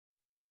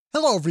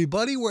Hello,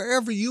 everybody,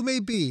 wherever you may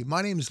be.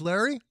 My name is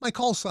Larry. My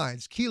call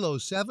sign's Kilo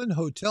 7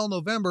 Hotel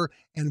November,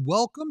 and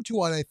welcome to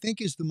what I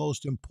think is the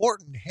most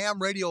important ham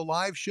radio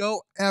live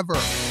show ever.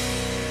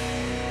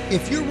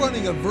 If you're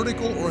running a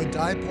vertical or a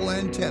dipole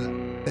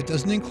antenna, that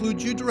doesn't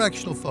include you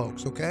directional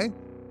folks, okay?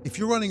 If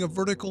you're running a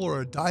vertical or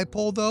a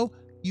dipole, though,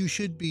 you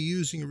should be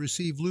using a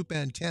receive loop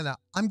antenna.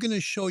 I'm going to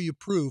show you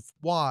proof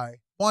why.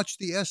 Watch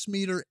the S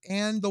meter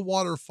and the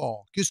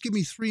waterfall. Just give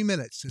me 3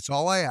 minutes. That's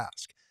all I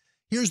ask.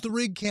 Here's the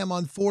rig cam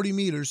on 40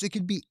 meters. It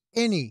could be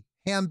any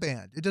ham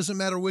band. It doesn't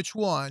matter which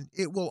one.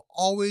 It will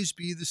always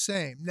be the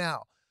same.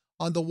 Now,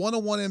 on the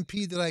 101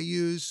 MP that I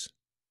use,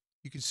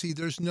 you can see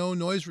there's no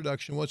noise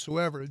reduction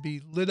whatsoever. It'd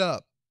be lit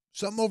up.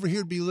 Something over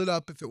here would be lit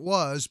up if it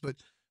was, but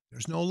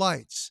there's no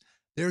lights.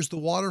 There's the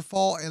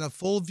waterfall and a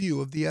full view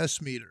of the S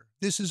meter.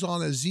 This is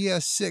on a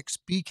ZS6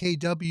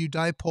 BKW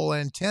dipole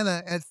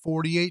antenna at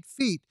 48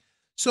 feet.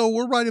 So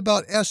we're right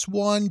about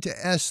S1 to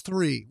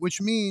S3,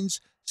 which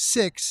means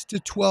 6 to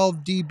 12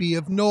 dB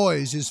of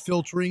noise is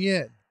filtering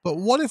in. But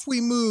what if we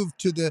move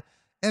to the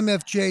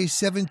MFJ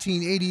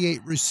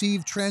 1788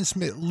 receive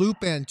transmit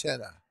loop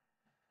antenna?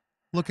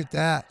 Look at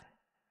that.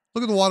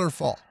 Look at the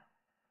waterfall.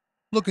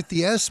 Look at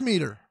the S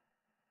meter.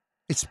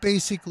 It's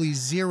basically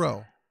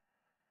zero.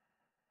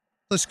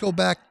 Let's go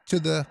back to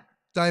the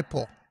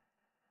dipole.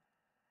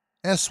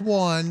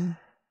 S1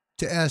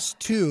 to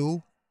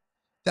S2,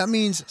 that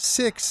means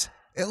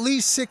at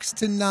least 6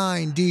 to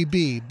 9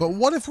 dB. But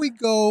what if we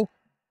go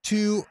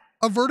to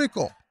a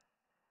vertical?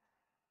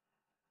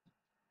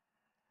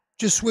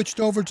 Just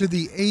switched over to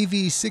the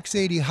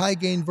AV680 high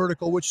gain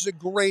vertical, which is a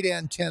great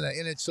antenna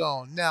in its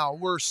own. Now,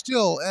 we're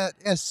still at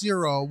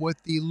S0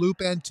 with the loop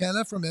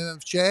antenna from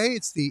MFJ.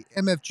 It's the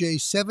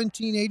MFJ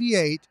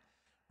 1788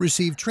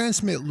 receive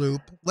transmit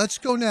loop. Let's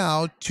go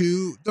now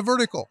to the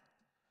vertical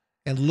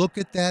and look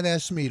at that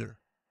S meter.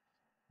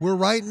 We're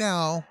right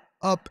now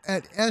up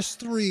at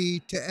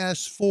S3 to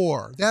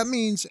S4. That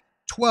means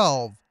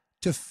 12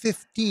 to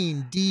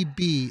 15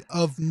 dB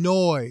of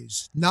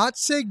noise, not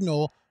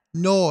signal,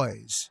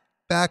 noise.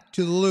 Back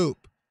to the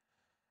loop.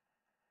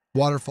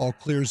 Waterfall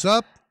clears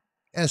up,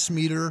 S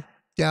meter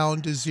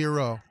down to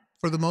zero.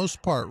 For the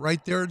most part,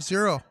 right there at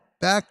zero.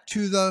 Back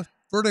to the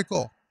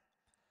vertical.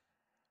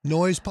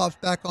 Noise pops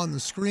back on the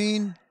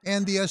screen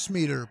and the S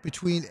meter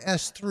between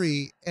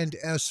S3 and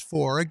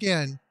S4.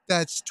 Again,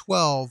 that's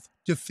 12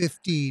 to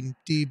 15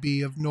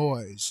 dB of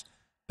noise.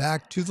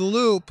 Back to the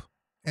loop,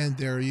 and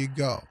there you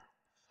go.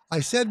 I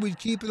said we'd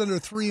keep it under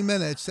 3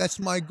 minutes. That's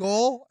my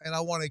goal, and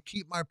I want to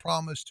keep my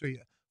promise to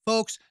you.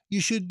 Folks,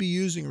 you should be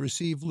using a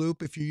receive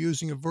loop if you're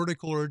using a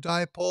vertical or a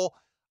dipole.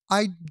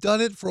 I've done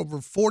it for over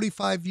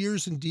 45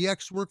 years in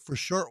DX work for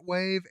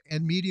shortwave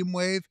and medium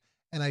wave,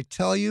 and I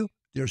tell you,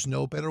 there's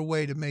no better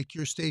way to make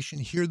your station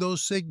hear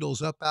those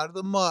signals up out of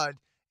the mud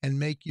and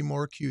make you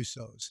more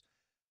QSOs.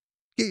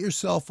 Get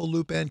yourself a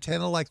loop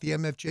antenna like the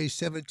MFJ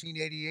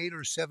 1788 or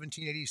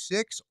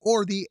 1786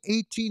 or the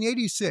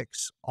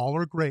 1886. All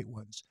are great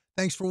ones.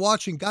 Thanks for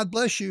watching. God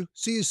bless you.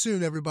 See you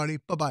soon, everybody.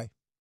 Bye-bye.